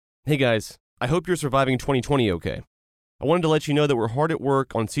Hey guys, I hope you're surviving 2020 okay. I wanted to let you know that we're hard at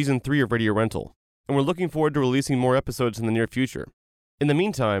work on Season 3 of Radio Rental, and we're looking forward to releasing more episodes in the near future. In the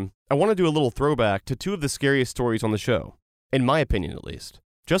meantime, I want to do a little throwback to two of the scariest stories on the show, in my opinion at least,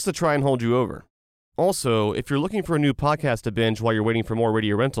 just to try and hold you over. Also, if you're looking for a new podcast to binge while you're waiting for more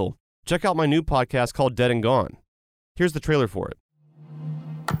Radio Rental, check out my new podcast called Dead and Gone. Here's the trailer for it.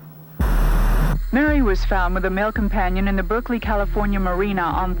 Mary was found with a male companion in the Berkeley, California marina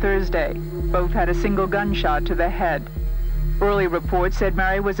on Thursday. Both had a single gunshot to the head. Early reports said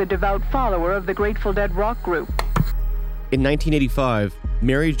Mary was a devout follower of the Grateful Dead rock group. In 1985,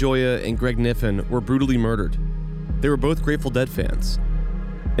 Mary Joya and Greg Niffen were brutally murdered. They were both Grateful Dead fans.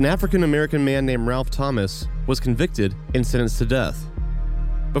 An African-American man named Ralph Thomas was convicted and sentenced to death.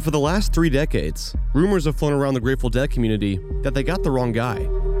 But for the last 3 decades, rumors have flown around the Grateful Dead community that they got the wrong guy.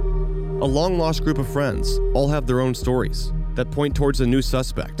 A long-lost group of friends all have their own stories that point towards a new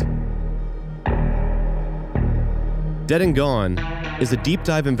suspect. Dead and Gone is a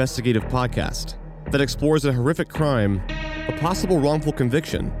deep-dive investigative podcast that explores a horrific crime, a possible wrongful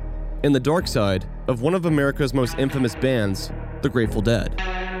conviction, and the dark side of one of America's most infamous bands, the Grateful Dead.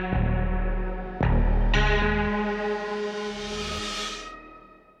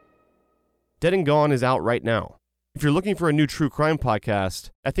 Dead and Gone is out right now. If you're looking for a new true crime podcast,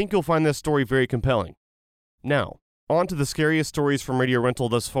 I think you'll find this story very compelling. Now, on to the scariest stories from Radio Rental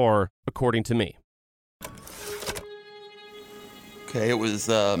thus far, according to me. Okay, it was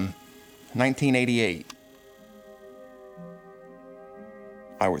 1988.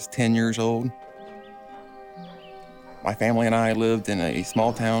 I was 10 years old. My family and I lived in a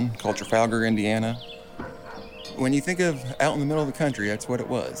small town called Trafalgar, Indiana. When you think of out in the middle of the country, that's what it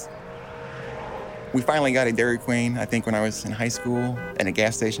was. We finally got a Dairy Queen, I think when I was in high school, and a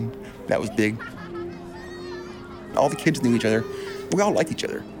gas station. That was big. All the kids knew each other. We all liked each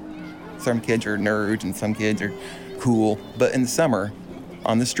other. Some kids are nerds and some kids are cool. But in the summer,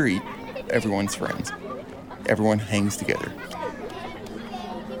 on the street, everyone's friends. Everyone hangs together.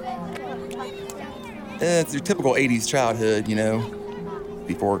 It's your typical 80s childhood, you know,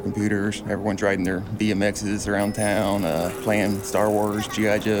 before computers. Everyone's riding their BMXs around town, playing Star Wars,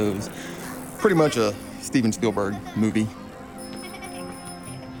 G.I. Joes. Pretty much a Steven Spielberg movie.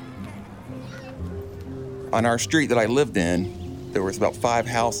 On our street that I lived in, there was about 5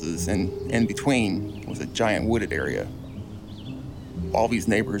 houses, and in between was a giant wooded area. All these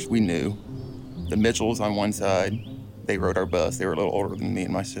neighbors we knew. The Mitchells on one side, they rode our bus. They were a little older than me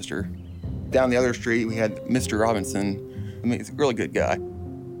and my sister. Down the other street, we had Mr. Robinson. I mean, he's a really good guy.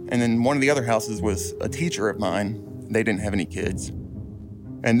 And then one of the other houses was a teacher of mine. They didn't have any kids.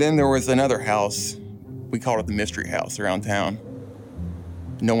 And then there was another house, we called it the mystery house around town.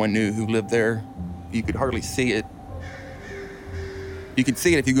 No one knew who lived there. You could hardly see it. You could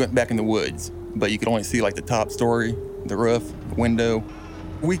see it if you went back in the woods, but you could only see like the top story, the roof, the window.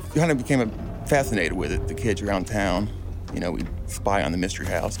 We kind of became fascinated with it, the kids around town. You know, we'd spy on the mystery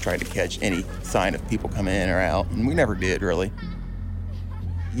house, try to catch any sign of people coming in or out, and we never did, really.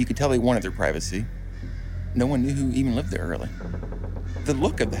 You could tell they wanted their privacy. No one knew who even lived there, really. The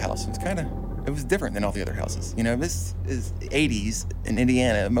look of the house was it was different than all the other houses. You know, this is the 80s in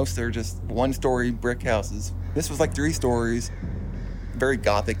Indiana. Most are just 1-story brick houses. This was like 3 stories, very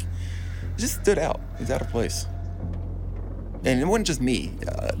gothic. It just stood out. It was out of place. And it wasn't just me.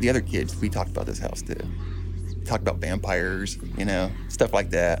 The other kids, we talked about this house too. We talked about vampires, you know, stuff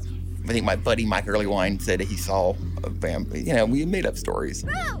like that. I think my buddy Mike Earlywine said that he saw a vampire. You know, we made up stories.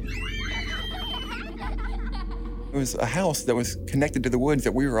 It was a house that was connected to the woods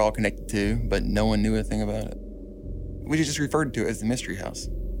that we were all connected to, but no one knew a thing about it. We just referred to it as the mystery house.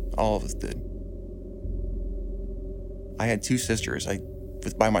 All of us did. I had 2 sisters. I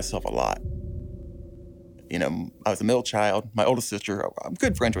was by myself a lot. You know, I was a middle child. My oldest sister, I'm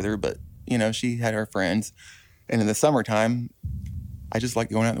good friends with her, but, you know, she had her friends. And in the summertime, I just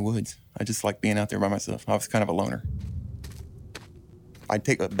liked going out in the woods. I just liked being out there by myself. I was kind of a loner. I'd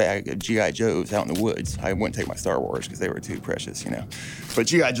take a bag of G.I. Joes out in the woods. I wouldn't take my Star Wars because they were too precious, you know. But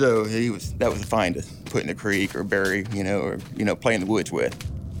G.I. Joe, that was fine to put in the creek or bury, or play in the woods with.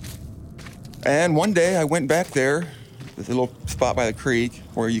 And one day I went back there. There's a little spot by the creek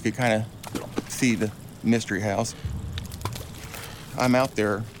where you could kind of see the mystery house. I'm out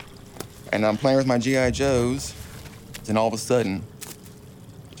there and I'm playing with my G.I. Joes. And all of a sudden,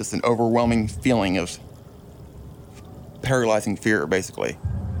 just an overwhelming feeling of paralyzing fear, basically.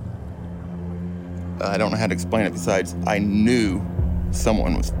 I don't know how to explain it besides I knew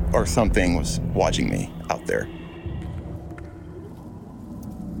someone was, or something was watching me out there.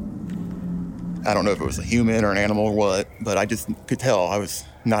 I don't know if it was a human or an animal or what, but I just could tell I was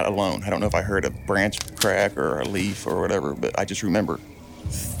not alone. I don't know if I heard a branch crack or a leaf or whatever, but I just remember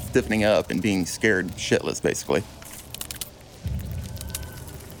stiffening up and being scared shitless, basically.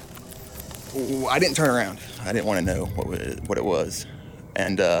 I didn't turn around. I didn't want to know what it was.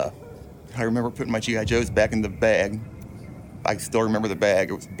 And I remember putting my G.I. Joes back in the bag. I still remember the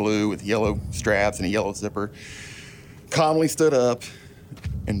bag. It was blue with yellow straps and a yellow zipper. Calmly stood up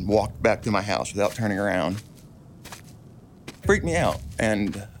and walked back to my house without turning around. Freaked me out,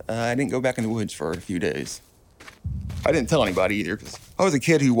 and I didn't go back in the woods for a few days. I didn't tell anybody either, because I was a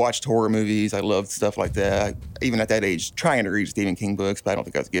kid who watched horror movies. I loved stuff like that. Even at that age, trying to read Stephen King books, but I don't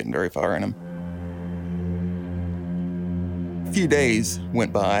think I was getting very far in them. A few days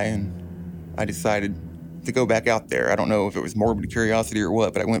went by, and I decided to go back out there. I don't know if it was morbid curiosity or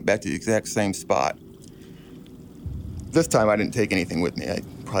what, but I went back to the exact same spot. This time I didn't take anything with me,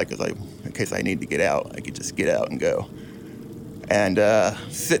 probably because in case I need to get out, I could just get out and go. And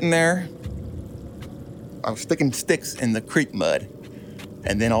sitting there, I was sticking sticks in the creek mud.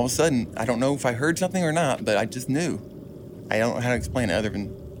 And then all of a sudden, I don't know if I heard something or not, but I just knew. I don't know how to explain it other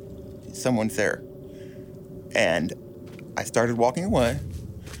than someone's there. And I started walking away,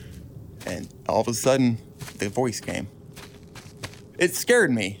 and all of a sudden, the voice came. It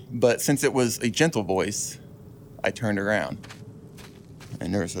scared me, but since it was a gentle voice, I turned around.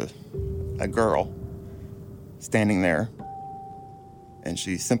 And there was a girl standing there, and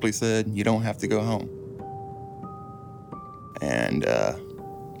she simply said, "You don't have to go home." And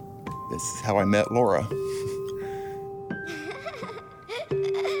this is how I met Laura.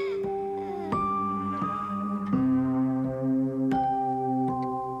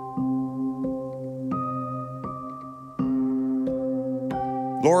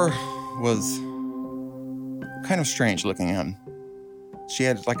 Laura was kind of strange looking on. She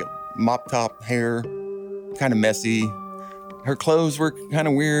had like a mop top hair, kind of messy. Her clothes were kind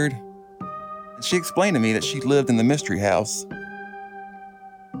of weird. She explained to me that she lived in the mystery house.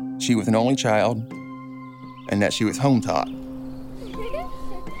 She was an only child, and that she was home taught.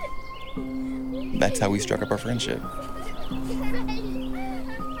 That's how we struck up our friendship.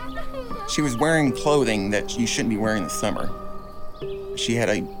 She was wearing clothing that you shouldn't be wearing in the summer. She had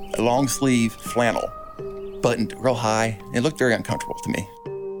a long sleeve flannel, buttoned real high. It looked very uncomfortable to me.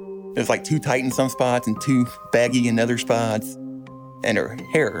 It was like too tight in some spots and too baggy in other spots. And her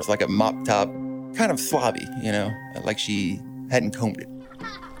hair was like a mop top, kind of slobby, like she hadn't combed it.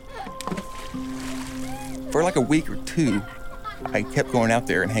 For like a week or two, I kept going out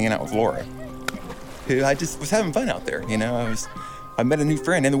there and hanging out with Laura, who I just was having fun out there, I met a new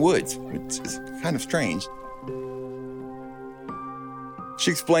friend in the woods, which is kind of strange.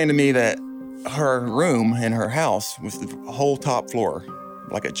 She explained to me that her room in her house was the whole top floor,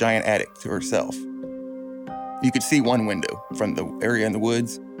 like a giant attic to herself. You could see one window from the area in the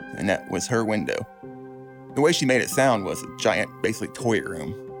woods, and that was her window. The way she made it sound was a giant, basically, toy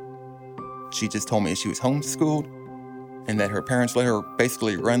room. She just told me she was homeschooled and that her parents let her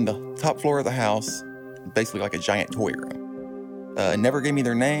basically run the top floor of the house, basically like a giant toy room. Never gave me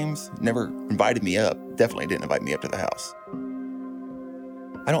their names, never invited me up, definitely didn't invite me up to the house.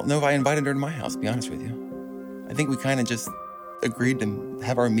 I don't know if I invited her to my house, to be honest with you. I think we kind of just agreed to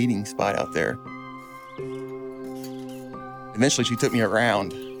have our meeting spot out there. Eventually, she took me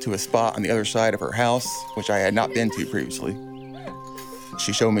around to a spot on the other side of her house, which I had not been to previously.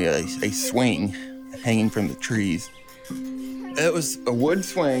 She showed me a swing hanging from the trees. It was a wood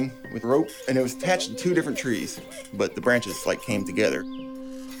swing with rope, and it was attached to two different trees, but the branches came together.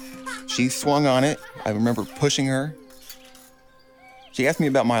 She swung on it. I remember pushing her. She asked me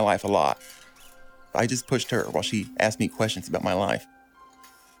about my life a lot. I just pushed her while she asked me questions about my life.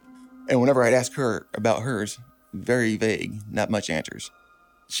 And whenever I'd ask her about hers, very vague, not much answers.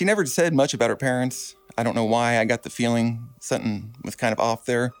 She never said much about her parents. I don't know why. I got the feeling something was kind of off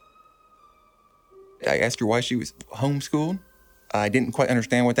there. I asked her why she was homeschooled. I didn't quite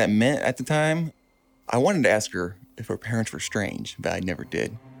understand what that meant at the time. I wanted to ask her if her parents were strange, but I never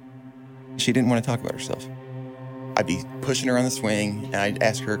did. She didn't want to talk about herself. I'd be pushing her on the swing, and I'd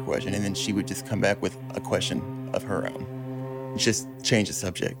ask her a question, and then she would just come back with a question of her own. Just change the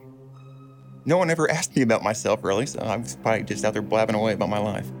subject. No one ever asked me about myself, really, so I was probably just out there blabbing away about my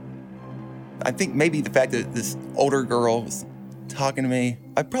life. I think maybe the fact that this older girl was talking to me,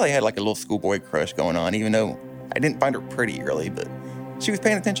 I probably had like a little schoolboy crush going on, even though I didn't find her pretty, really, but she was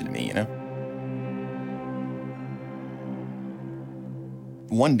paying attention to me,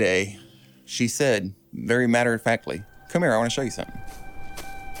 One day, she said, very matter-of-factly, "Come here, I want to show you something."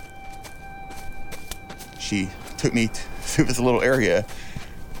 She took me to this little area,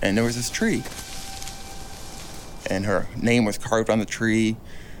 and there was this tree. and her name was carved on the tree.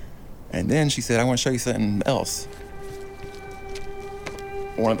 And then she said, I want to show you something else.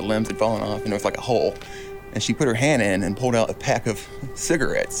 One of the limbs had fallen off, and there was like a hole. And she put her hand in and pulled out a pack of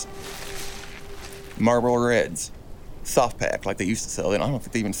cigarettes. Marlboro Reds. Soft pack, like they used to sell. I don't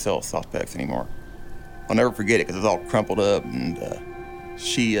think they even sell soft packs anymore. I'll never forget it because it was all crumpled up, and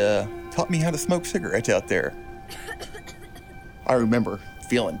she taught me how to smoke cigarettes out there. I remember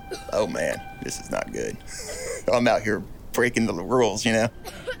feeling, oh man, this is not good. I'm out here breaking the rules, you know?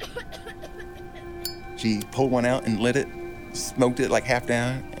 She pulled one out and lit it, smoked it like half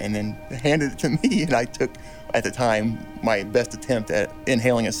down, and then handed it to me, and I took, at the time, my best attempt at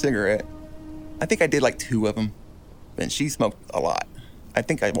inhaling a cigarette. I think I did like 2 of them, and she smoked a lot. I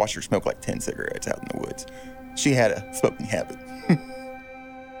think I watched her smoke like 10 cigarettes out in the woods. She had a smoking habit.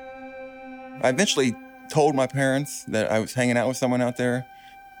 I eventually told my parents that I was hanging out with someone out there,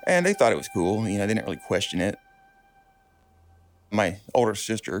 and they thought it was cool. You know, they didn't really question it. My older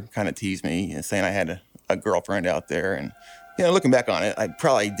sister kind of teased me, saying I had a girlfriend out there. And, you know, looking back on it, I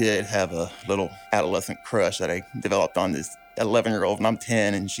probably did have a little adolescent crush that I developed on this 11-year-old, and I'm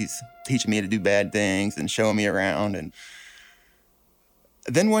 10, and she's teaching me to do bad things and showing me around. And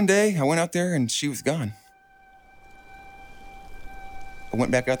then one day, I went out there, and she was gone. I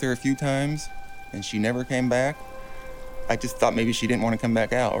went back out there a few times, and she never came back. I just thought maybe she didn't want to come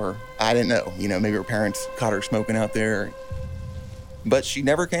back out, or I didn't know. You know, maybe her parents caught her smoking out there. But she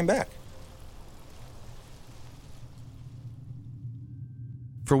never came back.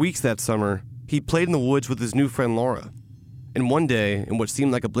 For weeks that summer, he played in the woods with his new friend Laura. And one day, in what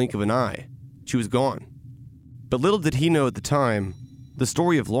seemed like a blink of an eye, she was gone. But little did he know at the time, the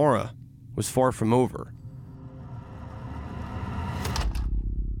story of Laura was far from over.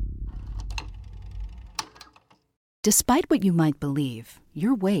 Despite what you might believe,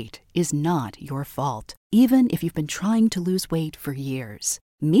 your weight is not your fault, even if you've been trying to lose weight for years.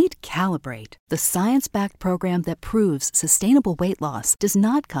 Meet Calibrate, the science-backed program that proves sustainable weight loss does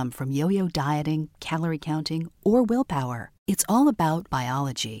not come from yo-yo dieting, calorie counting, or willpower. It's all about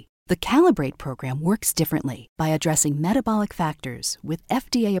biology. The Calibrate program works differently by addressing metabolic factors with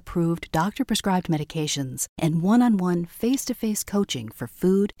FDA-approved doctor-prescribed medications and one-on-one face-to-face coaching for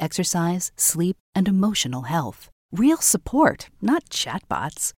food, exercise, sleep, and emotional health. Real support, not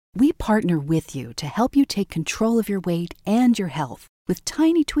chatbots. We partner with you to help you take control of your weight and your health with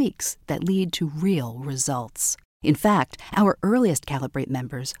tiny tweaks that lead to real results. In fact, our earliest Calibrate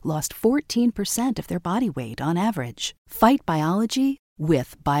members lost 14% of their body weight on average. Fight biology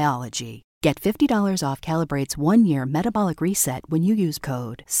with biology. Get $50 off Calibrate's 1-year metabolic reset when you use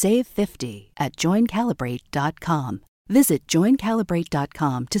code SAVE50 at joincalibrate.com. Visit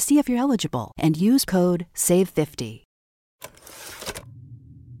joincalibrate.com to see if you're eligible and use code SAVE50.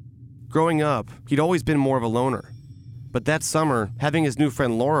 Growing up, he'd always been more of a loner. But that summer, having his new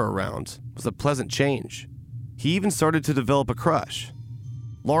friend Laura around was a pleasant change. He even started to develop a crush.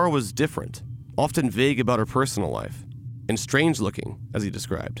 Laura was different, often vague about her personal life, and strange-looking, as he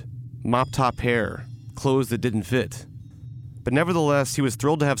described. Mop-top hair, clothes that didn't fit. But nevertheless, he was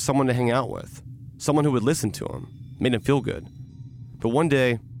thrilled to have someone to hang out with, someone who would listen to him, made him feel good. But one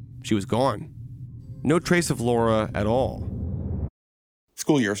day, she was gone. No trace of Laura at all.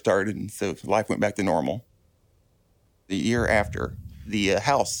 School year started, and so life went back to normal. The year after, the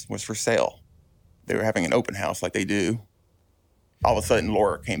house was for sale. They were having an open house like they do. All of a sudden,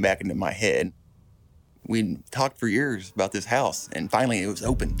 Laura came back into my head. We'd talked for years about this house, and finally it was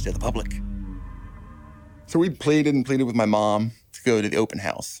open to the public. So we pleaded with my mom to go to the open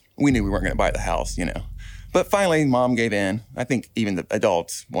house. We knew we weren't going to buy the house, you know. But finally, Mom gave in. I think even the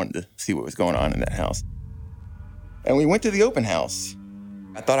adults wanted to see what was going on in that house. And we went to the open house.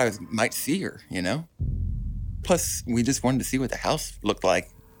 I thought I might see her, you know. Plus, we just wanted to see what the house looked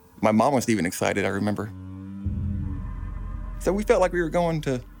like. My mom was even excited, I remember. So we felt like we were going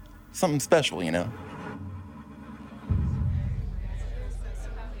to something special, you know.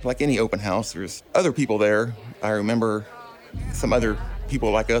 Like any open house, there's other people there. I remember some other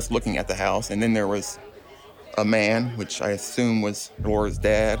people like us looking at the house, and then there was a man, which I assume was Laura's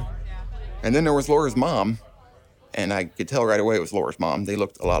dad. And then there was Laura's mom, and I could tell right away it was Laura's mom. They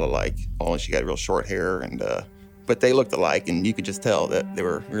looked a lot alike, only she had real short hair, and but they looked alike, and you could just tell that they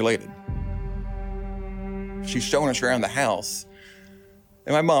were related. She's showing us around the house,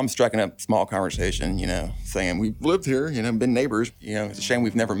 and my mom's striking up a small conversation, you know, saying, we've lived here, you know, been neighbors, you know, it's a shame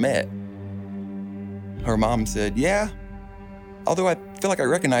we've never met. Her mom said, yeah, although I feel like I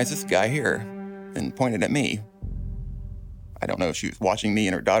recognize this guy here, and pointed at me. I don't know if she was watching me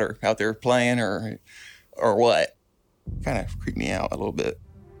and her daughter out there playing or what. Kind of creeped me out a little bit.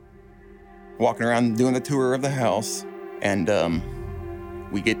 walking around doing the tour of the house, and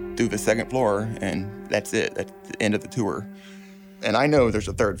we get through the second floor, and that's it. That's the end of the tour. And I know there's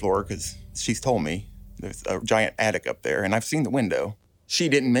a third floor because she's told me there's a giant attic up there, and I've seen the window. She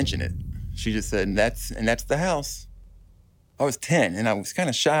didn't mention it. She just said, that's the house. I was 10, and I was kind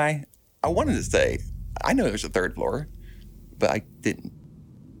of shy. I wanted to say, I know there's a third floor, but I didn't.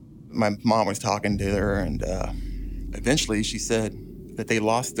 My mom was talking to her, and eventually she said that they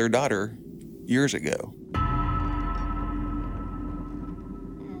lost their daughter years ago.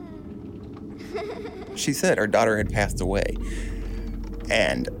 She said her daughter had passed away.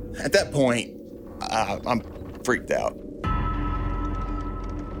 And at that point, I'm freaked out.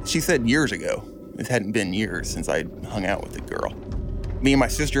 She said years ago. It hadn't been years since I hung out with the girl. Me and my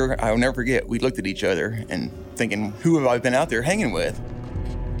sister, I'll never forget, we looked at each other and thinking, who have I been out there hanging with?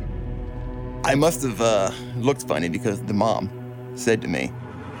 I must have looked funny because the mom said to me,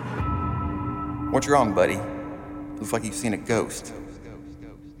 "What's wrong, buddy? Looks like you've seen a ghost."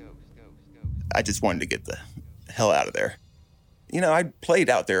 I just wanted to get the hell out of there. You know, I played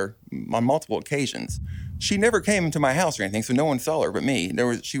out there on multiple occasions. She never came into my house or anything, so no one saw her but me.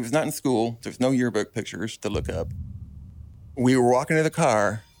 She was not in school. There's no yearbook pictures to look up. We were walking to the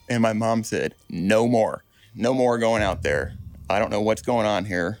car, and my mom said, "No more. No more going out there. I don't know what's going on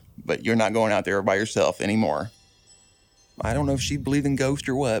here, but you're not going out there by yourself anymore." I don't know if she believed in ghosts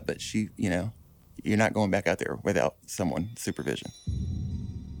or what, but she, you're not going back out there without someone's supervision.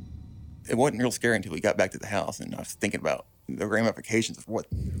 It wasn't real scary until we got back to the house, and I was thinking about the ramifications of what,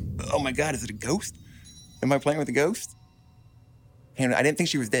 oh my God, is it a ghost? Am I playing with a ghost? And I didn't think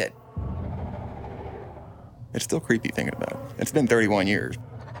she was dead. It's still creepy thinking about it. It's been 31 years.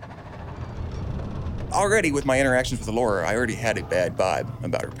 Already with my interactions with Laura, I already had a bad vibe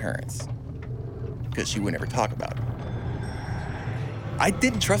about her parents because she would never talk about it. I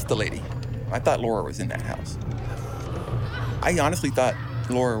didn't trust the lady. I thought Laura was in that house. I honestly thought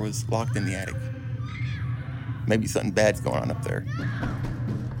Laura was locked in the attic. Maybe something bad's going on up there.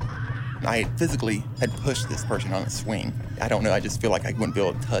 I physically had pushed this person on a swing. I don't know, I just feel like I wouldn't be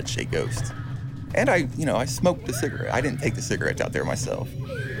able to touch a ghost. And I smoked a cigarette. I didn't take the cigarettes out there myself.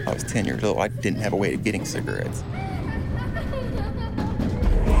 I was 10 years old. I didn't have a way of getting cigarettes.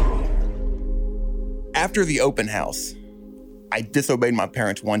 After the open house, I disobeyed my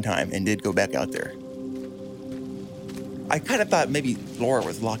parents one time and did go back out there. I kind of thought maybe Laura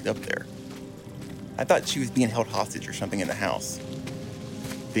was locked up there. I thought she was being held hostage or something in the house.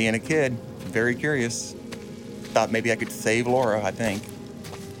 Being a kid, very curious, thought maybe I could save Laura, I think.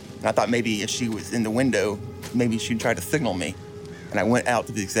 And I thought maybe if she was in the window, maybe she'd try to signal me. And I went out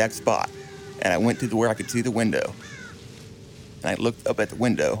to the exact spot. And I went to where I could see the window. And I looked up at the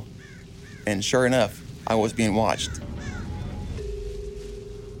window. And sure enough, I was being watched.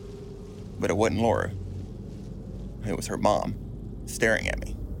 But it wasn't Laura. It was her mom staring at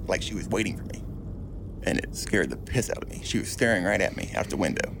me like she was waiting for me. And it scared the piss out of me. She was staring right at me out the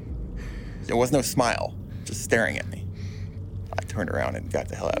window. There was no smile, just staring at me. I turned around and got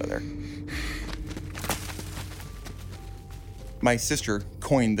the hell out of there. My sister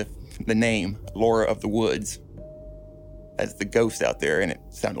coined the name Laura of the Woods as the ghost out there, and it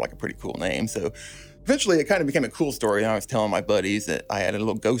sounded like a pretty cool name. So eventually it kind of became a cool story. And I was telling my buddies that I had a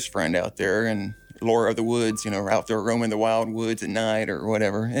little ghost friend out there, and Laura of the Woods, out there roaming the wild woods at night or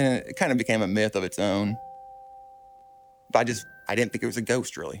whatever. And it kind of became a myth of its own. But I didn't think it was a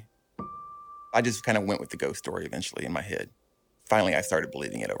ghost, really. I just kind of went with the ghost story eventually in my head. Finally, I started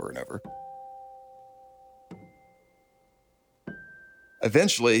believing it over and over.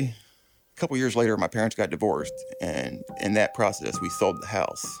 Eventually, a couple years later, my parents got divorced. And in that process, we sold the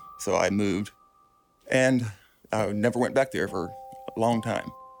house. So I moved. And I never went back there for a long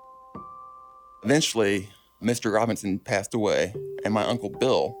time. Eventually, Mr. Robinson passed away, and my Uncle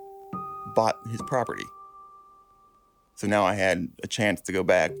Bill bought his property. So now I had a chance to go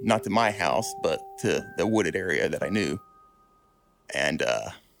back, not to my house, but to the wooded area that I knew. And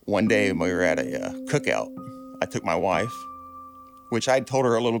one day when we were at a cookout, I took my wife, which I'd told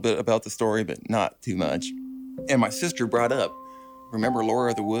her a little bit about the story, but not too much. And my sister brought up, remember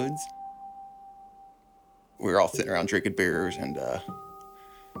Laura of the Woods? We were all sitting around drinking beers, and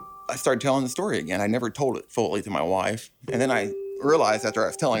I started telling the story again. I never told it fully to my wife. And then I realized after I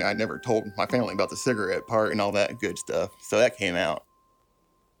was telling, I never told my family about the cigarette part and all that good stuff. So that came out.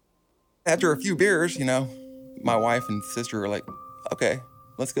 After a few beers, my wife and sister were like, okay,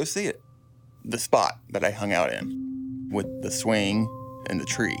 let's go see it. The spot that I hung out in with the swing and the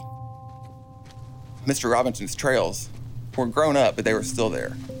tree. Mr. Robinson's trails were grown up, but they were still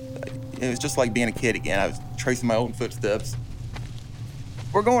there. It was just like being a kid again. I was tracing my old footsteps.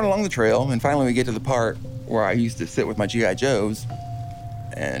 We're going along the trail, and finally we get to the part where I used to sit with my G.I. Joes,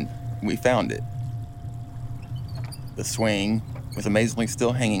 and we found it. The swing was amazingly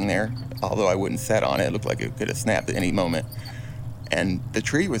still hanging there, although I wouldn't sat on it. It looked like it could have snapped at any moment. And the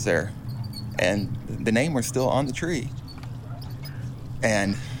tree was there, and the name was still on the tree.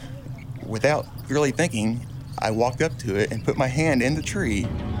 And without really thinking, I walked up to it and put my hand in the tree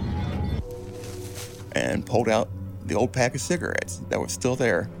and pulled out the old pack of cigarettes that was still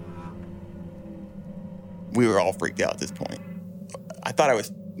there. We were all freaked out at this point. I thought I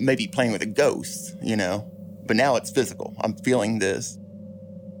was maybe playing with a ghost, but now it's physical. I'm feeling this.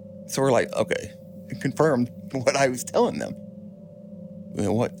 So we're like, okay, it confirmed what I was telling them.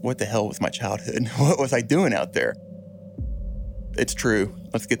 What the hell was my childhood? What was I doing out there? It's true.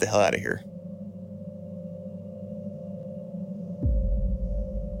 Let's get the hell out of here.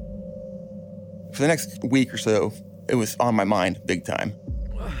 For the next week or so, it was on my mind big time.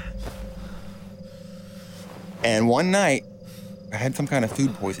 And one night, I had some kind of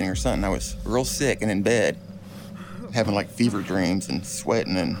food poisoning or something. I was real sick and in bed, having like fever dreams and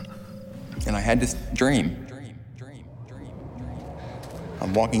sweating, and I had this dream.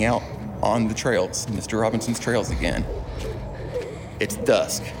 I'm walking out on the trails, Mr. Robinson's trails again. It's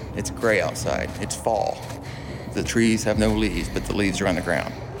dusk. It's gray outside. It's fall. The trees have no leaves, but the leaves are on the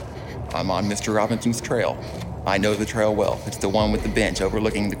ground. I'm on Mr. Robinson's trail. I know the trail well. It's the one with the bench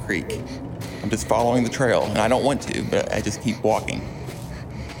overlooking the creek. I'm just following the trail, and I don't want to, but I just keep walking.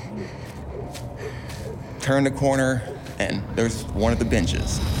 Turn the corner, and there's one of the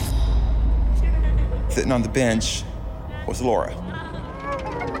benches. Sitting on the bench was Laura.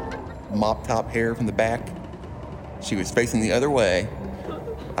 Mop top hair from the back. She was facing the other way.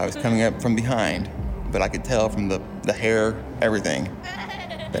 I was coming up from behind, but I could tell from the hair, everything,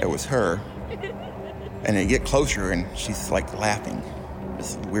 that it was her. And I get closer, and she's like laughing,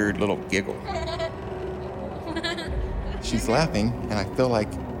 this weird little giggle. She's laughing, and I feel like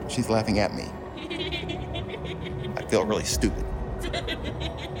she's laughing at me. I feel really stupid.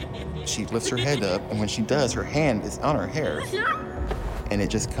 She lifts her head up, and when she does, her hand is on her hair, and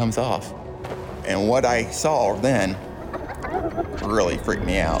it just comes off. And what I saw then really freaked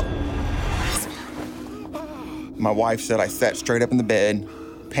me out. My wife said I sat straight up in the bed,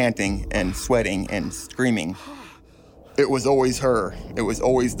 panting and sweating and screaming. It was always her. It was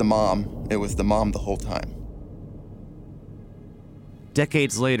always the mom. It was the mom the whole time.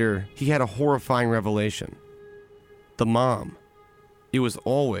 Decades later, he had a horrifying revelation. The mom. It was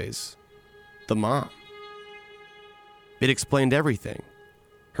always the mom. It explained everything.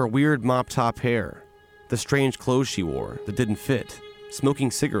 Her weird mop-top hair, the strange clothes she wore that didn't fit,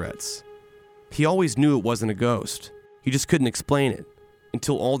 smoking cigarettes. He always knew it wasn't a ghost. He just couldn't explain it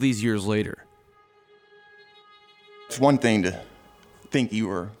until all these years later. It's one thing to think you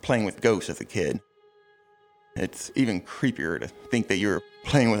were playing with ghosts as a kid. It's even creepier to think that you were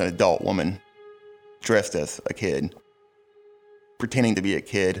playing with an adult woman dressed as a kid, pretending to be a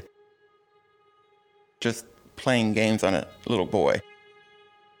kid, just playing games on a little boy.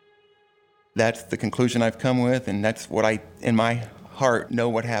 That's the conclusion I've come with, and that's what I, in my heart, know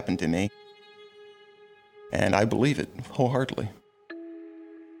what happened to me. And I believe it wholeheartedly.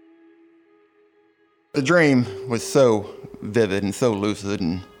 The dream was so vivid and so lucid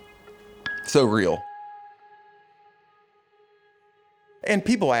and so real. And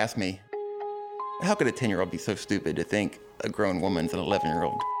people ask me, how could a 10-year-old be so stupid to think a grown woman's an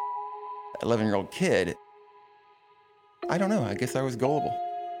 11-year-old kid? I don't know, I guess I was gullible.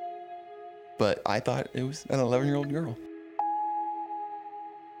 But I thought it was an 11-year-old girl.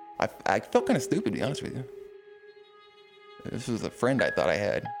 I felt kind of stupid, to be honest with you. This was a friend I thought I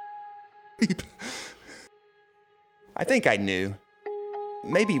had. I think I knew.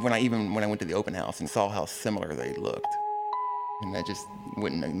 Maybe when I went to the open house and saw how similar they looked. And I just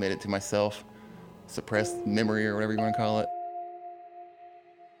wouldn't admit it to myself. Suppressed memory or whatever you want to call it.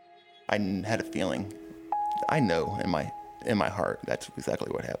 I had a feeling. I know in my heart that's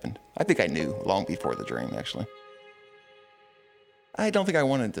exactly what happened. I think I knew long before the dream, actually. I don't think I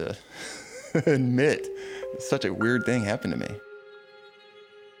wanted to admit such a weird thing happened to me.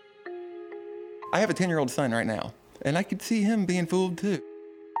 I have a 10-year-old son right now, and I could see him being fooled too.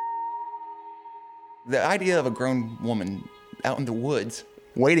 The idea of a grown woman out in the woods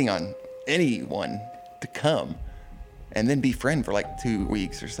waiting on anyone to come and then befriend for like 2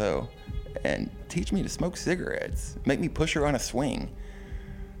 weeks or so and teach me to smoke cigarettes, make me push her on a swing.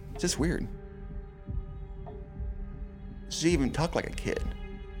 Just weird. She even talked like a kid.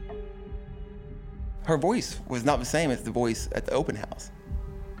 Her voice was not the same as the voice at the open house.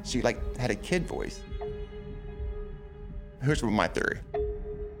 She had a kid voice. Here's my theory.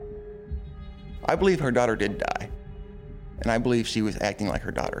 I believe her daughter did die, and I believe she was acting like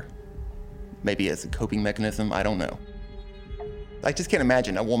her daughter. Maybe as a coping mechanism, I don't know. I just can't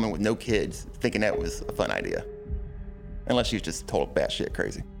imagine a woman with no kids thinking that was a fun idea, unless she was just total batshit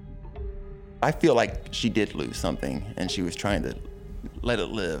crazy. I feel like she did lose something, and she was trying to let it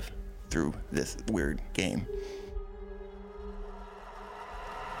live through this weird game.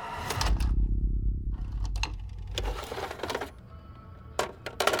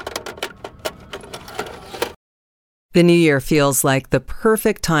 The new year feels like the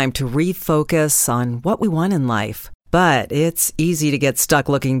perfect time to refocus on what we want in life. But it's easy to get stuck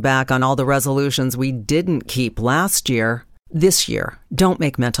looking back on all the resolutions we didn't keep last year. This year, don't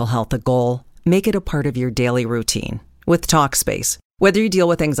make mental health a goal. Make it a part of your daily routine. With Talkspace, whether you deal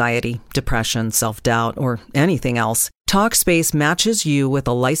with anxiety, depression, self-doubt, or anything else, Talkspace matches you with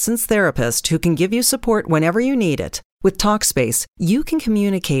a licensed therapist who can give you support whenever you need it. With Talkspace, you can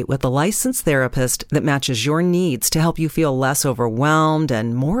communicate with a licensed therapist that matches your needs to help you feel less overwhelmed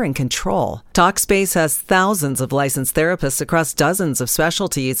and more in control. Talkspace has thousands of licensed therapists across dozens of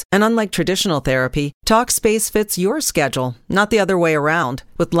specialties, and unlike traditional therapy, Talkspace fits your schedule, not the other way around.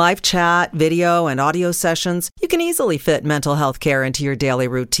 With live chat, video, and audio sessions, you can easily fit mental health care into your daily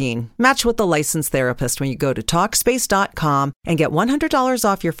routine. Match with a licensed therapist when you go to Talkspace.com and get $100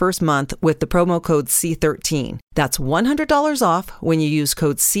 off your first month with the promo code C13. That's $100 off when you use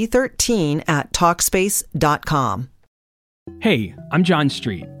code C13 at Talkspace.com. Hey, I'm John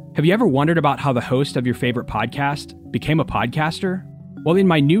Street. Have you ever wondered about how the host of your favorite podcast became a podcaster? Well, in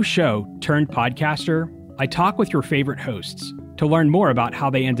my new show, Turned Podcaster, I talk with your favorite hosts to learn more about how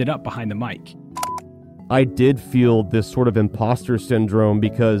they ended up behind the mic. I did feel this sort of imposter syndrome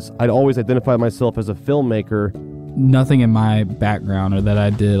because I'd always identified myself as a filmmaker. Nothing in my background or that I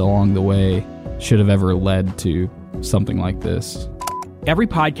did along the way should have ever led to something like this. Every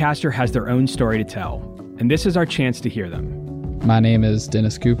podcaster has their own story to tell, and this is our chance to hear them. My name is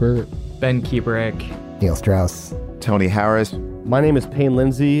Dennis Cooper. Ben Kieberich. Neil Strauss. Tony Harris. My name is Payne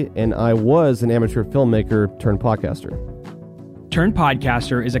Lindsay, and I was an amateur filmmaker turned podcaster. Turned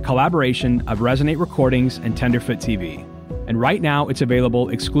Podcaster is a collaboration of Resonate Recordings and Tenderfoot TV. And right now, it's available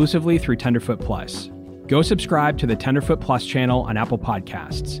exclusively through Tenderfoot Plus. Go subscribe to the Tenderfoot Plus channel on Apple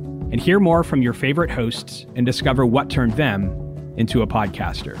Podcasts and hear more from your favorite hosts and discover what turned them into a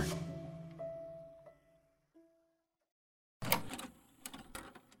podcaster.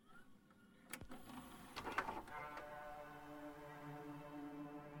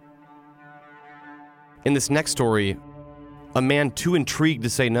 In this next story, a man too intrigued to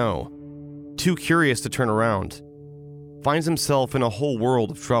say no, too curious to turn around, finds himself in a whole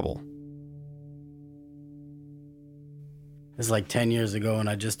world of trouble. It's like 10 years ago and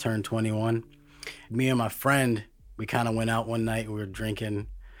I just turned 21. Me and my friend, we kind of went out one night, we were drinking.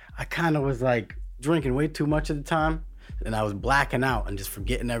 I kind of was like drinking way too much at the time, and I was blacking out and just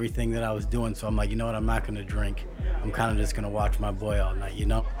forgetting everything that I was doing. So I'm like, you know what, I'm not gonna drink. I'm kind of just gonna watch my boy all night, you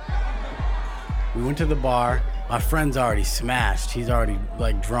know? We went to the bar. My friend's already smashed. He's already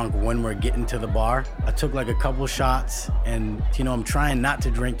like drunk when we're getting to the bar. I took like a couple shots and, you know, I'm trying not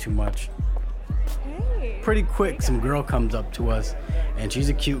to drink too much. Hey. Pretty quick, some girl comes up to us and she's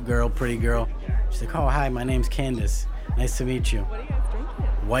a cute girl, pretty girl. She's like, oh, hi, my name's Candace. Nice to meet you. What are you guys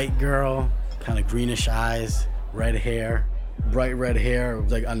drinking? White girl, kind of greenish eyes, red hair, bright red hair. It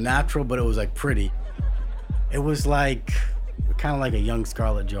was like unnatural, but it was like pretty. It was like, kind of like a young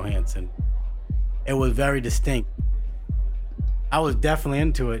Scarlett Johansson. It was very distinct. I was definitely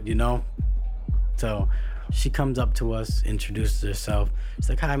into it, you know? So she comes up to us, introduces herself. She's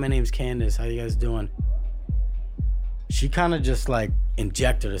like, hi, my name's Candace. How you guys doing? She kind of just like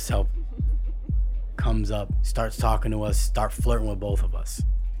injected herself. Comes up, starts talking to us, start flirting with both of us.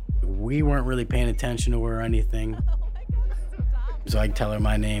 We weren't really paying attention to her or anything. So I tell her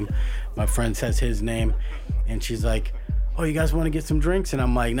my name. My friend says his name. And she's like, oh, you guys want to get some drinks? And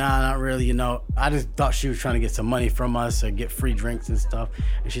I'm like, nah, not really, you know. I just thought she was trying to get some money from us or get free drinks and stuff.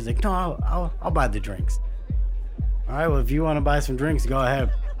 And she's like, no, I'll buy the drinks. All right, well, if you want to buy some drinks, go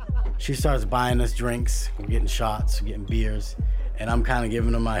ahead. She starts buying us drinks. We're getting shots, we're getting beers. And I'm kind of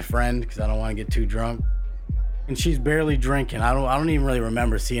giving them my friend because I don't want to get too drunk. And she's barely drinking. I don't even really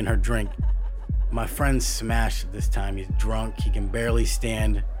remember seeing her drink. My friend's smashed at this time. He's drunk, he can barely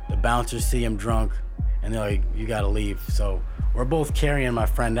stand. The bouncers see him drunk. And they're like, you gotta leave. So we're both carrying my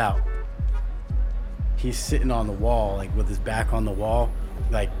friend out. He's sitting on the wall, like with his back on the wall,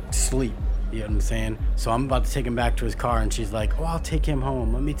 like sleep, you know what I'm saying? So I'm about to take him back to his car and she's like, oh, I'll take him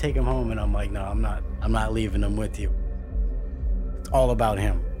home. Let me take him home. And I'm like, no, I'm not leaving him with you. It's all about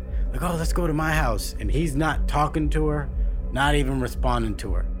him. Like, oh, let's go to my house. And he's not talking to her, not even responding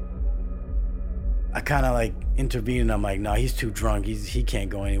to her. I kind of like intervened, and I'm like, no, he's too drunk. He can't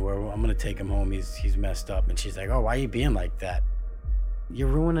go anywhere. I'm gonna take him home. He's messed up. And she's like, oh, why are you being like that? You're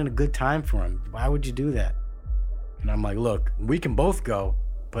ruining a good time for him. Why would you do that? And I'm like, look, we can both go,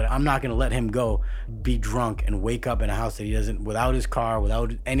 but I'm not gonna let him go, be drunk and wake up in a house that he doesn't, without his car,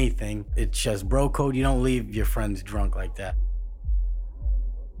 without anything. It's just bro code. You don't leave your friends drunk like that.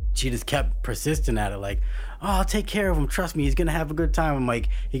 She just kept persisting at it, like, oh, I'll take care of him. Trust me, he's gonna have a good time. I'm like,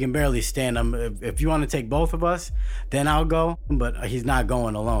 he can barely stand. If you want to take both of us, then I'll go, but he's not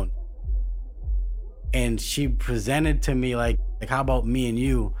going alone. And she presented to me like, how about me and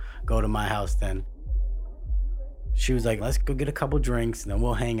you go to my house then? She was like, let's go get a couple drinks and then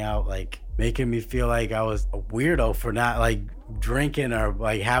we'll hang out, like making me feel like I was a weirdo for not like drinking or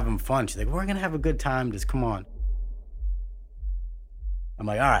like having fun. She's like, we're gonna have a good time, just come on. I'm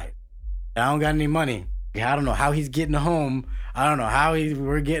like, all right, I don't got any money. I don't know how he's getting home. I don't know how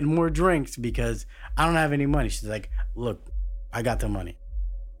we're getting more drinks because I don't have any money. She's like, look, I got the money.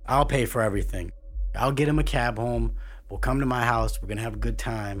 I'll pay for everything. I'll get him a cab home. We'll come to my house. We're going to have a good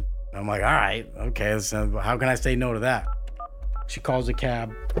time. I'm like, all right, okay. So how can I say no to that? She calls a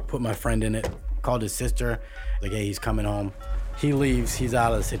cab, put my friend in it, called his sister. Like, hey, he's coming home. He leaves. He's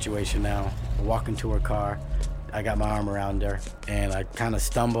out of the situation now. I walk into her car. I got my arm around her, and I kind of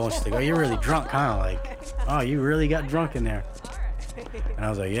stumble, and she's like, oh, you're really drunk, huh? Like, oh, you really got drunk in there. And I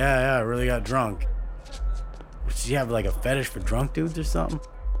was like, yeah, I really got drunk. Does she have, like, a fetish for drunk dudes or something?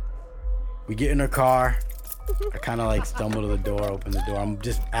 We get in her car. I kind of, like, stumble to the door, open the door. I'm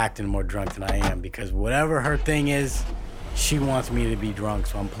just acting more drunk than I am, because whatever her thing is, she wants me to be drunk,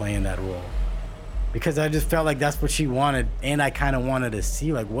 so I'm playing that role. Because I just felt like that's what she wanted, and I kind of wanted to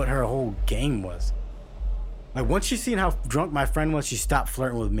see, like, what her whole game was. Like, once she seen how drunk my friend was, she stopped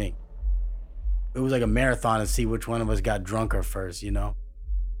flirting with me. It was like a marathon to see which one of us got drunker first, you know?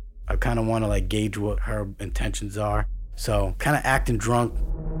 I kind of want to, like, gauge what her intentions are. So, kind of acting drunk.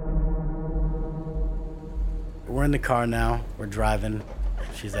 We're in the car now. We're driving.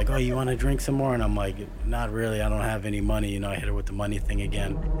 She's like, oh, you want to drink some more? And I'm like, not really. I don't have any money. You know, I hit her with the money thing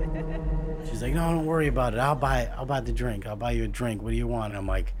again. She's like, no, don't worry about it. I'll buy the drink. I'll buy you a drink. What do you want? And I'm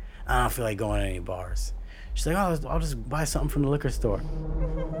like, I don't feel like going to any bars. She's like, oh, I'll just buy something from the liquor store.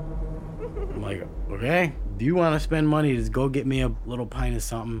 I'm like, okay. Do you want to spend money? Just go get me a little pint of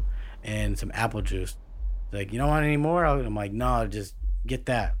something and some apple juice. She's like, you don't want any more? I'm like, no, just get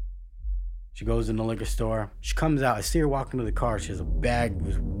that. She goes in the liquor store. She comes out. I see her walk into the car. She has a bag. It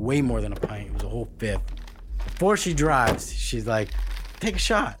was way more than a pint. It was a whole fifth. Before she drives, she's like, take a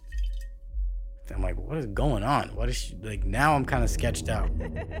shot. I'm like, what is going on? What is she, like, now I'm kind of sketched out.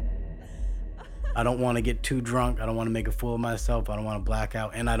 I don't want to get too drunk. I don't want to make a fool of myself. I don't want to black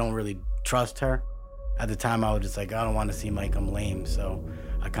out. And I don't really trust her. At the time, I was just like, I don't want to seem like I'm lame. So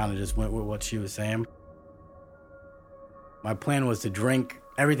I kind of just went with what she was saying. My plan was to drink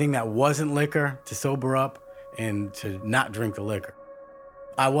everything that wasn't liquor to sober up and to not drink the liquor.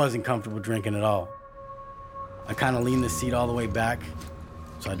 I wasn't comfortable drinking at all. I kind of leaned the seat all the way back.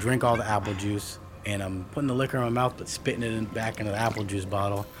 So I drink all the apple juice. And I'm putting the liquor in my mouth, but spitting it back into the apple juice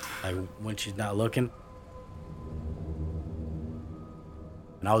bottle, like when she's not looking.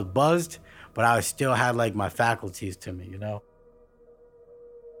 And I was buzzed, but I still had like my faculties to me, you know?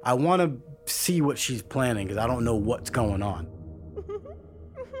 I want to see what she's planning because I don't know what's going on.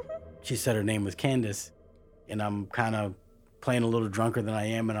 She said her name was Candace, and I'm kind of playing a little drunker than I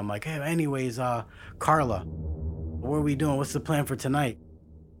am, and I'm like, hey, anyways, Carla, what are we doing? What's the plan for tonight?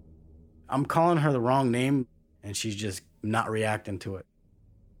 I'm calling her the wrong name, and she's just not reacting to it.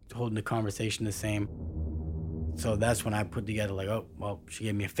 Holding the conversation the same. So that's when I put together like, oh, well, she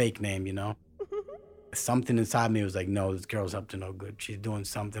gave me a fake name, you know? Something inside me was like, no, this girl's up to no good. She's doing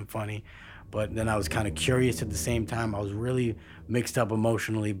something funny. But then I was kind of curious at the same time. I was really mixed up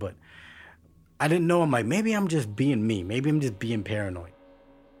emotionally, but I didn't know. I'm like, maybe I'm just being me. Maybe I'm just being paranoid.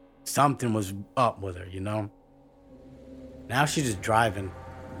 Something was up with her, you know? Now she's just driving.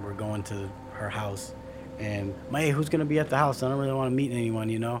 We're going to her house, and I'm like, hey, who's gonna be at the house? I don't really want to meet anyone,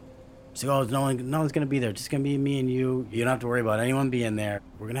 you know? She's like, oh, no one's gonna be there. Just gonna be me and you. You don't have to worry about anyone being there.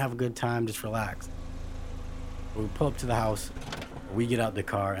 We're gonna have a good time. Just relax. We pull up to the house. We get out the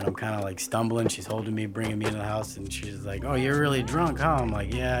car, and I'm kind of like stumbling. She's holding me, bringing me into the house, and she's like, oh, you're really drunk, huh? I'm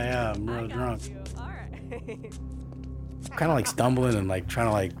like, yeah, I'm real drunk. All right. Kind of like stumbling and like trying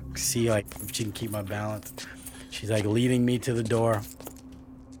to like see like if she can keep my balance. She's like leading me to the door.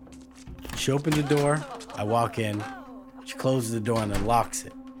 She opens the door, I walk in, she closes the door and then locks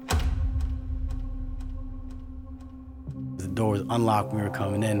it. The door was unlocked when we were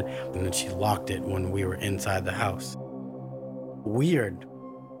coming in, and then she locked it when we were inside the house. Weird.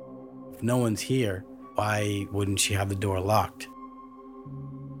 if no one's here, why wouldn't she have the door locked?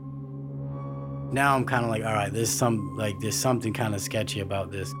 Now I'm kind of like, all right, there's something kind of sketchy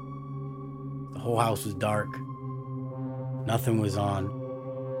about this. The whole house was dark. Nothing was on.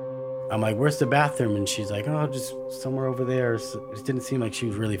 I'm like, where's the bathroom? And she's like, oh, just somewhere over there. So it didn't seem like she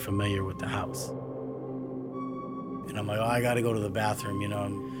was really familiar with the house. And I'm like, oh, I gotta go to the bathroom,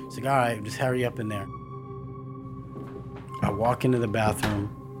 And she's like, all right, just hurry up in there. I walk into the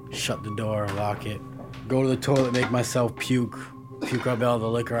bathroom, shut the door, lock it, go to the toilet, make myself puke up all the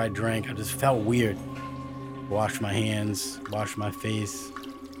liquor I drank. I just felt weird. Wash my hands, wash my face.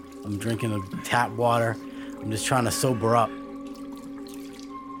 I'm drinking the tap water. I'm just trying to sober up.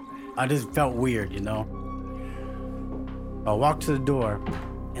 I just felt weird, I walk to the door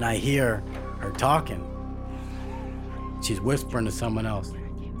and I hear her talking. She's whispering to someone else.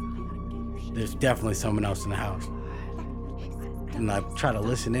 There's definitely someone else in the house. And I try to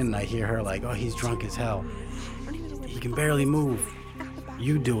listen in and I hear her like, oh, he's drunk as hell. He can barely move.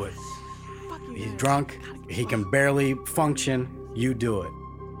 You do it. He's drunk. He can barely function. You do it.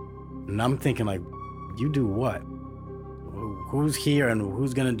 And I'm thinking like, you do what? Who's here and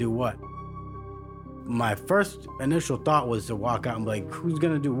who's gonna do what? My first initial thought was to walk out and be like, who's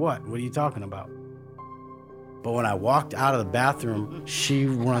gonna do what? What are you talking about? But when I walked out of the bathroom, she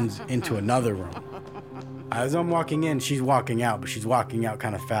runs into another room. As I'm walking in, she's walking out, but she's walking out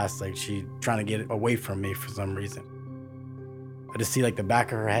kind of fast, like she's trying to get away from me for some reason. I just see like the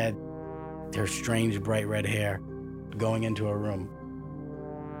back of her head, her strange bright red hair, going into a room.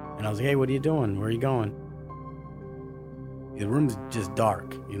 And I was like, hey, what are you doing? Where are you going? The room's just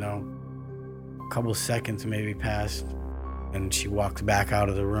dark, A couple seconds maybe passed, and she walks back out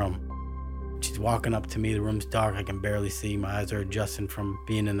of the room. She's walking up to me. The room's dark. I can barely see. My eyes are adjusting from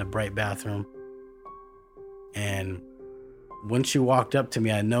being in the bright bathroom. And when she walked up to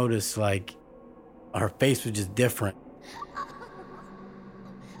me, I noticed like her face was just different.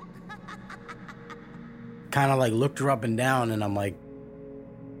 Kind of like looked her up and down, and I'm like,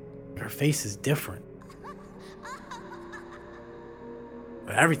 her face is different.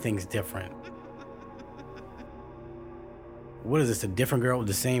 But everything's different. What is this, a different girl with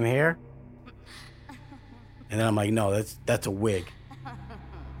the same hair? And then I'm like, no, that's a wig.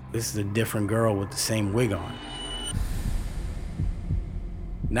 This is a different girl with the same wig on.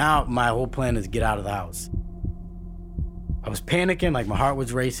 Now my whole plan is get out of the house. I was panicking, like my heart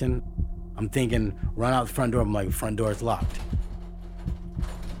was racing. I'm thinking, run out the front door. I'm like, the front door is locked.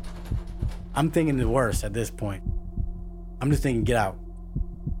 I'm thinking the worst at this point. I'm just thinking, get out.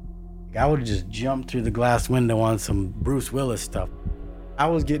 I would have just jumped through the glass window on some Bruce Willis stuff. I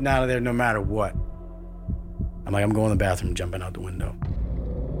was getting out of there no matter what. I'm like, I'm going to the bathroom, jumping out the window.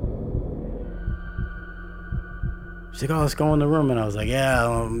 She's like, oh, let's go in the room. And I was like, yeah,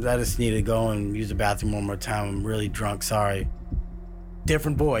 I just need to go and use the bathroom one more time. I'm really drunk, sorry.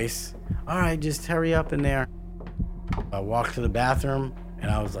 Different voice. All right, just hurry up in there. I walked to the bathroom, and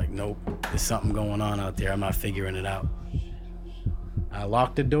I was like, nope, there's something going on out there. I'm not figuring it out. I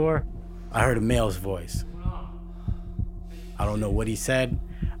locked the door. I heard a male's voice. I don't know what he said.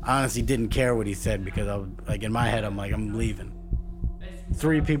 I honestly didn't care what he said because I was like, in my head, I'm like, I'm leaving.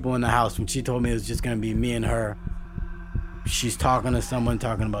 3 people in the house. When she told me it was just gonna be me and her, she's talking to someone,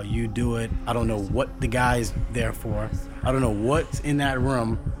 talking about you do it. I don't know what the guy's there for. I don't know what's in that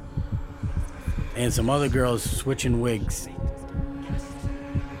room. And some other girls switching wigs.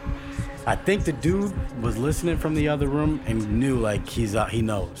 I think the dude was listening from the other room and knew like he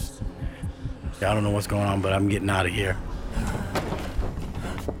knows. I don't know what's going on, but I'm getting out of here.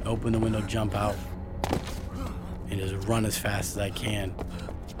 Open the window, jump out, and just run as fast as I can.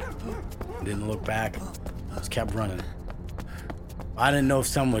 Didn't look back, just kept running. I didn't know if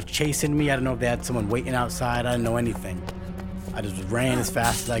someone was chasing me. I didn't know if they had someone waiting outside. I didn't know anything. I just ran as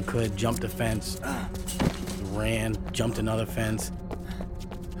fast as I could, jumped a fence, ran, jumped another fence,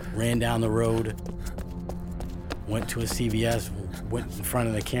 ran down the road, went to a CVS, went in front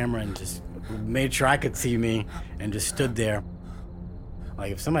of the camera and just made sure I could see me and just stood there.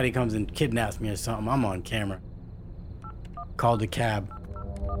 Like if somebody comes and kidnaps me or something, I'm on camera. Called a cab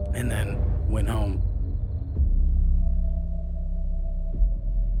and then went home.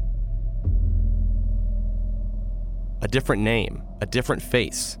 A different name, a different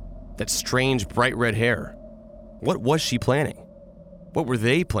face, that strange bright red hair. What was she planning? What were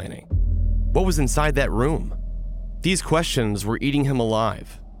they planning? What was inside that room? These questions were eating him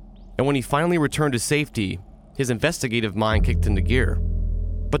alive. And when he finally returned to safety, his investigative mind kicked into gear.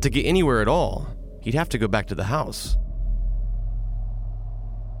 But to get anywhere at all, he'd have to go back to the house.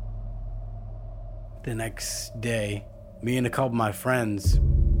 The next day, me and a couple of my friends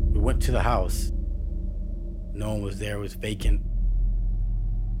We went to the house. No one was there. It was vacant.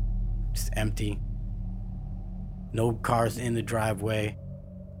 Just empty. No cars in the driveway.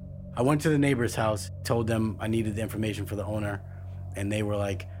 I went to the neighbor's house, told them I needed the information for the owner, and they were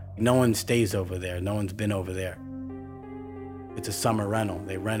like, no one stays over there. No one's been over there. It's a summer rental.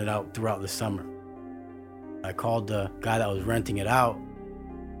 They rent it out throughout the summer. I called the guy that was renting it out,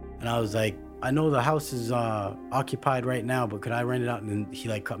 and I was like, I know the house is occupied right now, but could I rent it out? And then he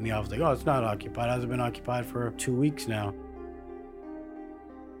cut me off. He was like, oh, it's not occupied. It hasn't been occupied for 2 weeks now.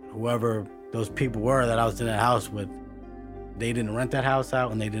 Whoever those people were that I was in that house with, they didn't rent that house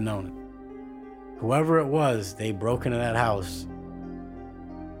out and they didn't own it. Whoever it was, they broke into that house.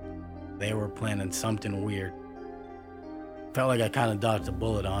 They were planning something weird. Felt like I kind of dodged a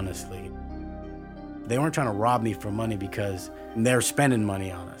bullet, honestly. They weren't trying to rob me for money because they're spending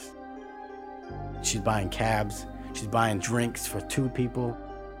money on us. She's buying cabs. She's buying drinks for 2 people.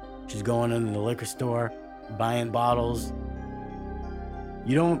 She's going into the liquor store, buying bottles.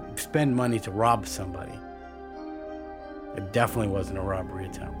 You don't spend money to rob somebody. It definitely wasn't a robbery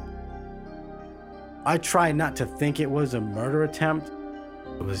attempt. I tried not to think it was a murder attempt.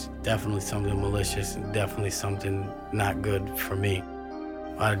 It was definitely something malicious and definitely something not good for me.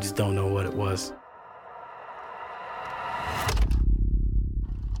 I just don't know what it was.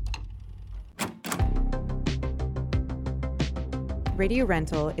 Radio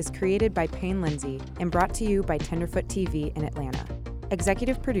Rental is created by Payne Lindsay and brought to you by Tenderfoot TV in Atlanta.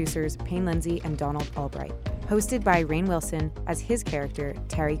 Executive producers Payne Lindsay and Donald Albright. Hosted by Rainn Wilson as his character,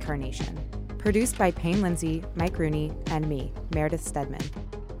 Terry Carnation. Produced by Payne Lindsay, Mike Rooney, and me, Meredith Stedman.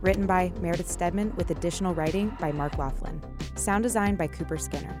 Written by Meredith Stedman with additional writing by Mark Laughlin. Sound design by Cooper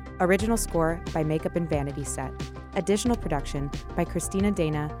Skinner. Original score by Makeup and Vanity Set. Additional production by Christina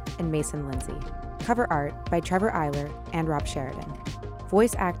Dana and Mason Lindsay. Cover art by Trevor Eiler and Rob Sheridan.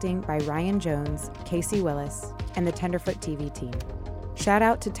 Voice acting by Ryan Jones, Casey Willis, and the Tenderfoot TV team. Shout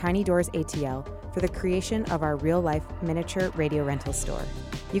out to Tiny Doors ATL for the creation of our real-life miniature radio rental store.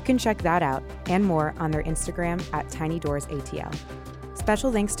 You can check that out and more on their Instagram at Tiny Doors ATL.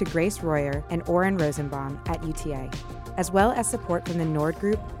 Special thanks to Grace Royer and Oren Rosenbaum at UTA, as well as support from the Nord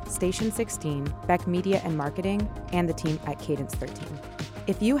Group, Station 16, Beck Media and Marketing, and the team at Cadence 13.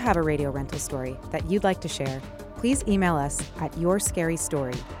 If you have a radio rental story that you'd like to share, please email us at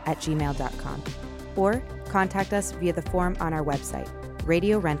yourscarystory@gmail.com or contact us via the form on our website,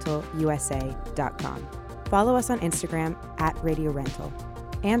 radiorentalusa.com. Follow us on Instagram at Radio Rental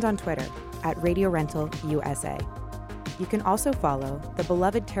and on Twitter at Radio Rental USA. You can also follow the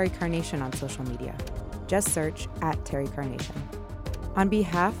beloved Terry Carnation on social media. Just search at Terry Carnation. On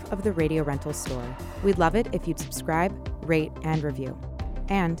behalf of the Radio Rental store, we'd love it if you'd subscribe, rate, and review.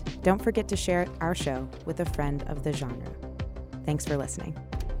 And don't forget to share our show with a friend of the genre. Thanks for listening.